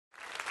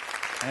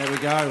There we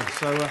go.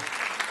 So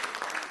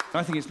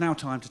I think it's now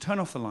time to turn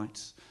off the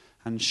lights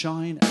and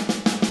shine.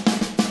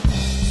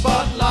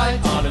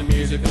 Spotlight on a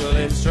musical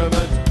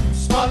instrument.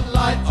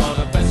 Spotlight on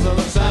a vessel of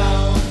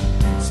sound.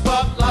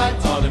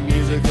 Spotlight on a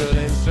musical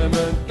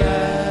instrument.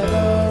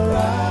 Gather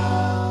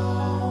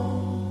round.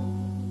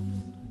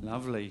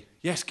 Lovely.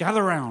 Yes,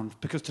 gather round,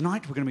 because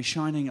tonight we're going to be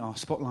shining our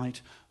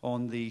spotlight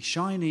on the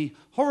shiny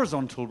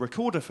horizontal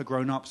recorder for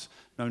grown-ups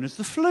known as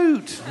the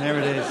flute. There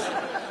it is.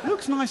 It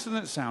looks nicer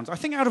than it sounds. I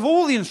think out of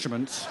all the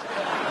instruments,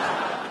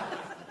 I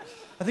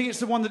think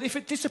it's the one that if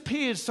it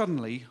disappeared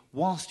suddenly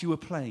whilst you were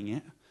playing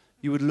it,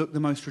 you would look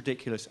the most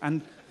ridiculous.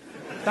 And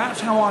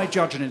that's how I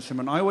judge an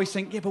instrument. I always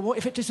think, yeah, but what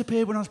if it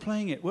disappeared when I was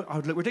playing it? Well, I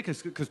would look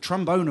ridiculous, because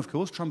trombone, of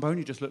course,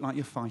 you just look like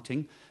you're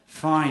fighting.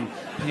 Fine.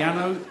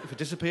 Piano, if it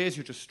disappears,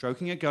 you're just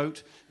stroking a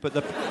goat. But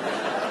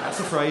that's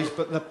a phrase,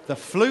 but the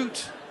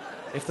flute,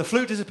 if the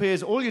flute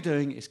disappears, all you're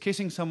doing is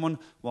kissing someone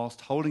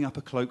whilst holding up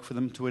a cloak for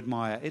them to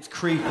admire. It's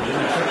creepy.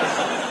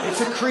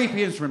 It's a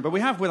creepy instrument, but we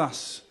have with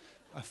us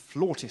a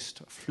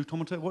flautist, a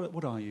flutometer.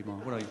 What are you,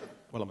 Mark? What are you?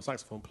 Well, I'm a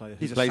saxophone player.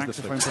 He's a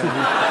saxophone player.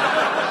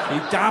 He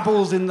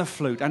dabbles in the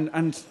flute.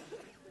 And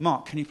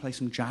Mark, can you play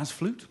some jazz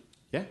flute?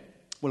 Yeah.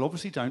 Well,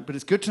 obviously don't, but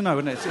it's good to know,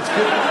 isn't it? It's good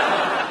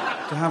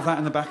to have that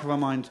in the back of our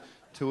mind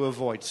to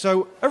avoid.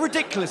 So, a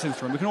ridiculous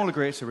instrument. We can all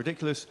agree it's a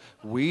ridiculous,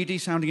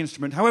 weedy-sounding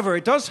instrument. However,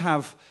 it does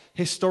have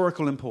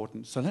historical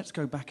importance. So let's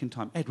go back in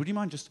time. Ed, would you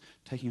mind just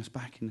taking us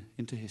back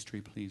into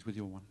history, please, with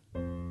your one?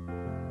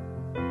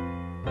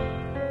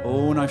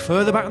 Oh, no,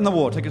 further back in the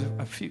war. Take us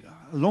a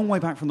long way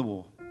back from the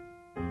war.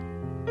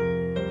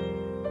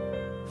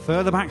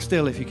 Further back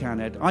still, if you can,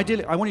 Ed.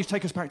 Ideally, I want you to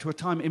take us back to a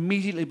time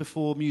immediately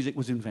before music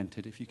was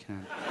invented, if you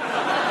can.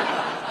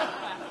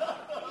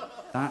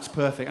 That's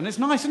perfect. And it's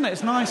nice, isn't it?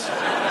 It's nice.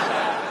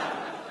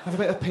 Have a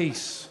bit of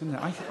peace, isn't it?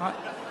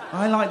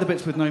 I like the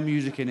bits with no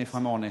music in, if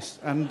I'm honest.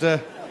 And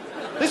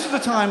this is a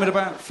time at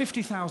about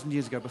 50,000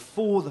 years ago,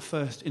 before the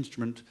first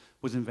instrument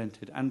was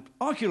invented. And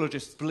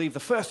archaeologists believe the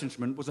first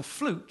instrument was a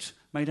flute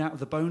made out of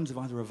the bones of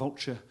either a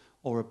vulture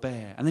or a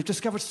bear. And they've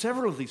discovered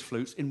several of these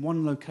flutes in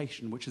one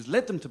location, which has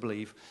led them to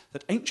believe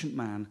that ancient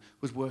man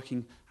was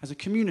working as a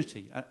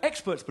community.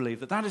 Experts believe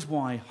that that is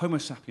why Homo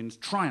sapiens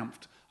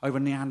triumphed over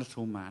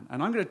Neanderthal man.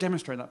 And I'm going to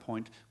demonstrate that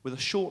point with a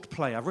short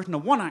play. I've written a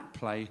one-act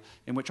play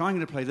in which I'm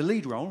going to play the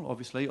lead role,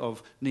 obviously,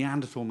 of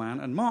Neanderthal man,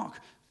 and Mark,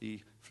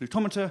 the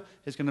flutometer,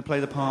 is going to play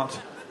the part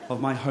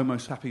of my Homo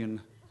sapien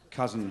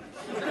cousin.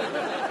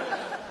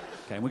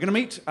 Okay, and we're going to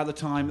meet at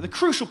the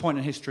crucial point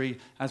in history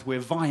as we're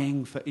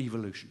vying for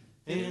evolution.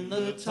 In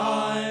the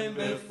time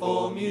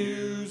before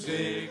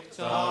music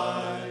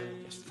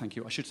time. Yes, thank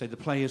you. I should say the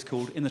play is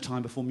called In the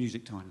Time Before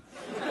Music Time.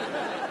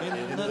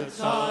 In the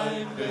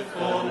time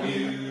before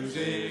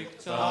music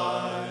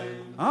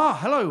time. Ah,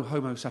 hello,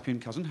 Homo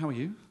sapien cousin. How are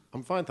you?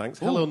 I'm fine,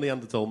 thanks. Ooh. Hello,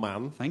 Neanderthal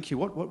man. Thank you.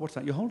 What's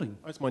that you're holding?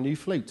 Oh, it's my new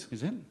flute.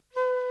 Is it?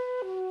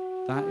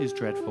 That is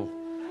dreadful.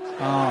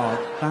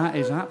 Oh, that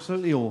is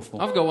absolutely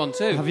awful. I've got one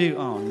too. Have you?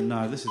 Oh,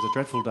 no, this is a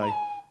dreadful day.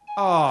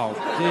 Oh,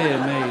 dear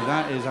me,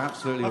 that is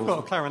absolutely awful. I've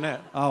got a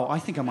clarinet. Oh, I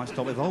think I might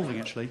stop evolving,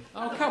 actually.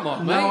 Oh, come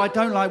on, mate. No, I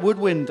don't like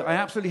woodwind. I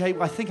absolutely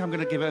hate... I think I'm going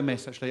to give it a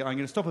miss, actually. I'm going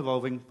to stop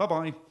evolving.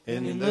 Bye-bye.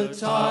 In the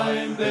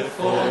time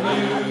before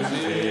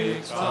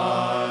music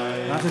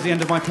time. That is the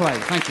end of my play.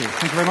 Thank you.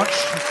 Thank you very much.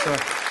 It's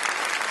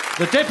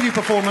the debut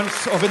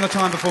performance of In the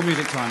Time Before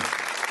Music Time.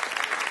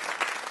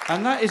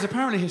 And that is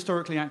apparently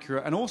historically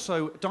accurate. And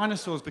also,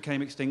 dinosaurs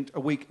became extinct a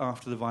week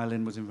after the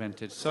violin was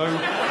invented. So...